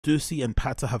Stussy and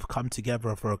Patta have come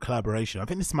together for a collaboration. I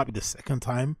think this might be the second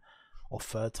time or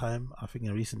third time, I think,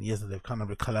 in recent years that they've kind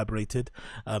of collaborated.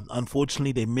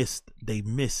 Unfortunately, they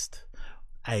missed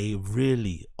a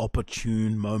really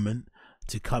opportune moment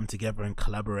to come together and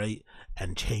collaborate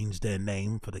and change their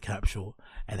name for the capsule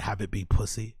and have it be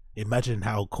Pussy. Imagine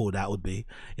how cool that would be,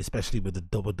 especially with the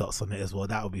double dots on it as well.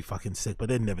 That would be fucking sick. But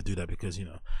they'd never do that because, you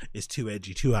know, it's too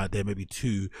edgy, too out there, maybe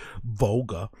too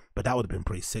vulgar. But that would have been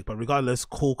pretty sick. But regardless,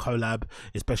 cool collab,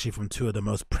 especially from two of the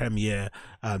most premier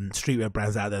streetwear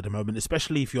brands out there at the moment.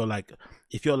 Especially if you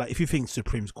think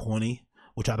Supreme's corny,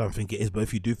 which I don't think it is, but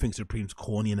if you do think Supreme's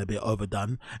corny and a bit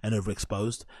overdone and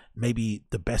overexposed, maybe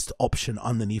the best option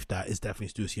underneath that is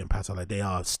definitely Stussy and Patta. Like, they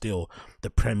are still the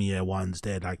premier ones.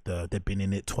 They're like they've been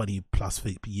in it 20 plus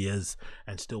years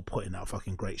and still putting out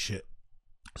fucking great shit.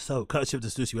 So, courtesy of the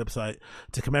Stussy website,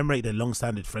 to commemorate their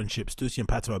long-standing friendship, Stussy and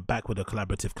Patta are back with a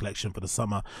collaborative collection for the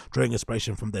summer, drawing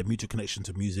inspiration from their mutual connection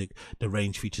to music. The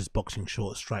range features boxing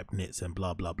shorts, striped knits, and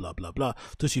blah blah blah blah blah.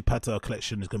 Stussy Patta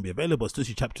collection is going to be available at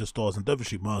Stussy chapter stores and Dover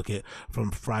Street Market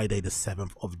from Friday the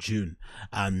 7th of June.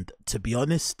 And to be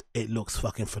honest, it looks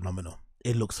fucking phenomenal.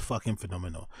 It looks fucking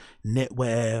phenomenal.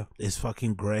 Knitwear is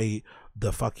fucking great.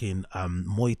 The fucking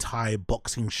Muay Thai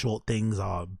boxing short things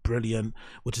are brilliant,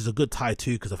 which is a good tie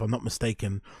too, because if I'm not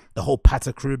mistaken, the whole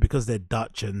Patta crew, because they're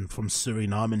Dutch and from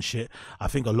Suriname and shit, I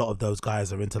think a lot of those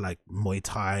guys are into like Muay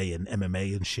Thai and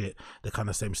MMA and shit, the kind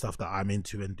of same stuff that I'm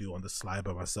into and do on the slide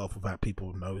by myself without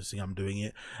people noticing I'm doing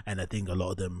it. And I think a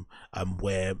lot of them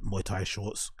wear Muay Thai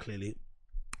shorts, clearly,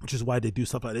 which is why they do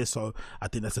stuff like this. So I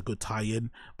think that's a good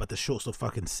tie-in. But the shorts are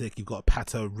fucking sick. You've got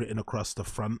Patta written across the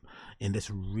front in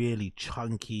this really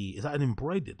chunky, is that an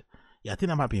embroidered? Yeah, I think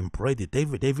that might be embroidered. They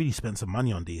really spent some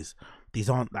money on these. These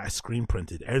aren't like screen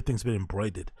printed. Everything's been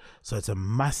embroidered. So it's a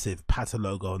massive Patta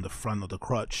logo on the front of the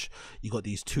crotch. You got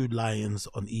these two lions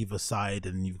on either side,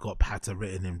 and you've got Patta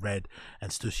written in red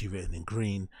and Stussy written in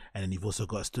green. And then you've also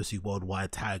got a Stussy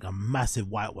worldwide tag, a massive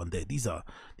white one there. These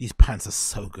pants are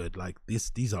so good. Like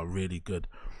these are really good.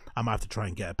 I might have to try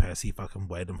and get a pair, see if I can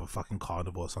wear them for fucking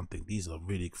carnival or something. These are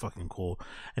really fucking cool.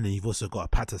 And then you've also got a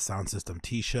Patta sound system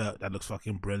t-shirt that looks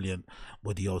fucking brilliant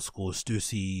with the old school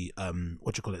Stussy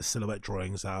silhouette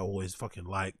drawings that I always fucking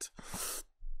liked.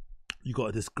 You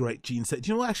got this great jean set. Do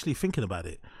you know what, actually thinking about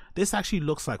it, this actually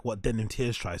looks like what Denim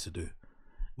Tears tries to do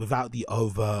without the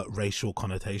over racial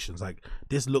connotations. Like,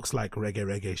 this looks like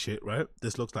reggae shit, right?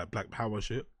 This looks like Black Power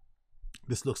shit.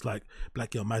 This looks like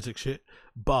Black Girl Magic shit,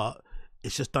 but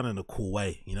it's just done in a cool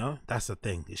way, you know? That's the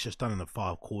thing. It's just done in a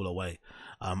far cooler way.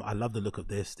 I love the look of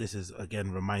this. This is,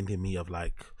 again, reminding me of,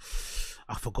 like,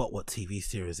 I forgot what TV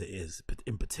series it is, but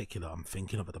in particular, I'm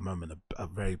thinking of at the moment a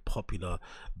very popular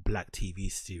black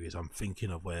TV series. I'm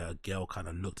thinking of where a girl kind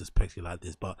of looked especially like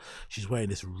this, but she's wearing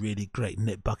this really great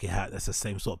knit bucket hat. That's the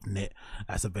same sort of knit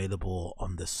that's available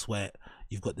on the sweat.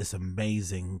 You've got this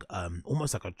amazing,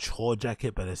 almost like a chore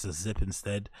jacket, but it's a zip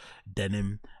instead,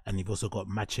 denim. And you've also got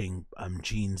matching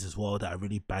jeans as well that are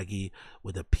really baggy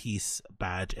with a peace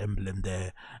badge emblem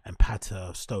there and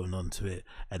Patta stone onto it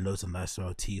and loads of nice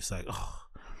motifs. Like, oh,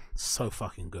 so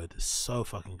fucking good, so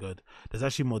fucking good. There's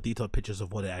actually more detailed pictures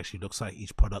of what it actually looks like,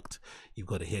 each product. You've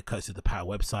got it here courtesy of the Patta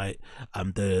website.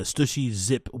 The Stussy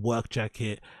zip work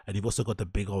jacket, and you've also got the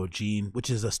big old jean, which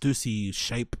is a Stussy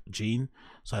shape jean,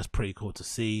 so that's pretty cool to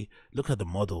see. Look at the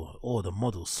model. Oh, the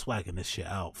model's swagging this shit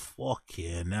out. Fuck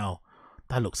yeah, now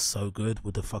that looks so good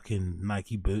with the fucking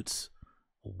Nike boots.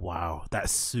 Wow, that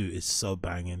suit is so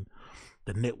banging.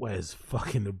 The knitwear is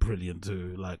fucking brilliant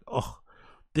too. Like, oh,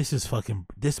 this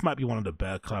might be one of the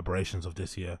better collaborations of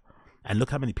this year. And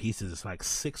look how many pieces. It's like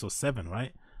 6 or 7,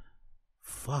 right?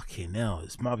 Fucking hell,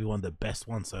 this might be one of the best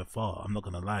ones so far. I'm not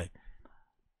gonna lie.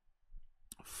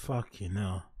 Fucking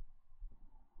hell,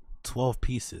 12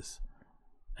 pieces,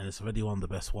 and it's already one of the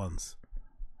best ones.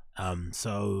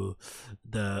 So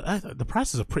the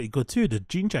prices are pretty good too. The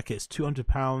jean jacket is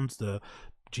 £200. The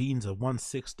jeans are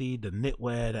 £160. The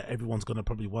knitwear that everyone's gonna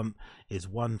probably want is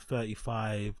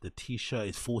 £135. The t-shirt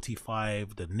is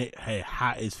 £45. The knit hair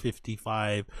hat is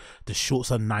 £55. The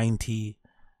shorts are £90.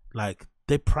 Like,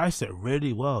 they price it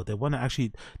really well. They want to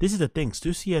actually, this is the thing,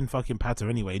 Stussy and fucking Patta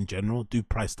anyway in general do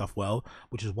price stuff well,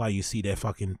 which is why you see their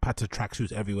fucking Patta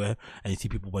tracksuits everywhere and you see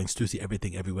people wearing Stussy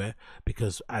everything everywhere,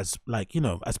 because as, like, you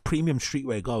know, as premium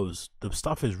streetwear goes, the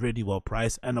stuff is really well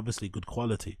priced and obviously good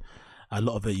quality. A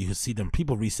lot of it, you can see them,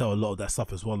 people resell a lot of that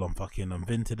stuff as well on fucking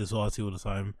Vinted as well. I see all the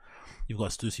time. You've got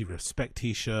Stussy Respect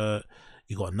t-shirt.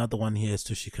 You got another one here,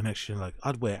 Stussy Connection. Like,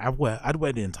 I'd wear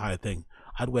the entire thing.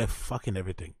 I'd wear fucking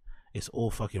everything. It's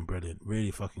all fucking brilliant,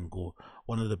 really fucking cool.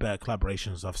 One of the better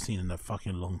collaborations I've seen in a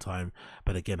fucking long time.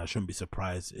 But again, I shouldn't be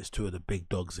surprised. It's two of the big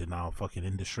dogs in our fucking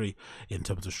industry in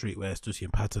terms of streetwear. Stussy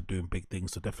and Patta doing big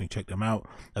things, so definitely check them out.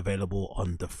 Available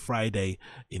on the Friday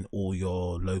in all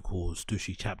your local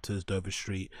Stussy chapters, Dover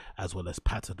Street, as well as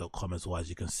patta.com as well, as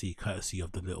you can see, courtesy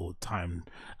of the little time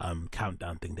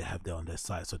countdown thing they have there on their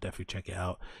site. So definitely check it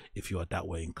out if you are that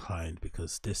way inclined,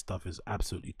 because this stuff is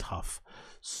absolutely tough.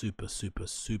 Super, super,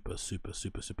 super, super,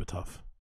 super, super tough.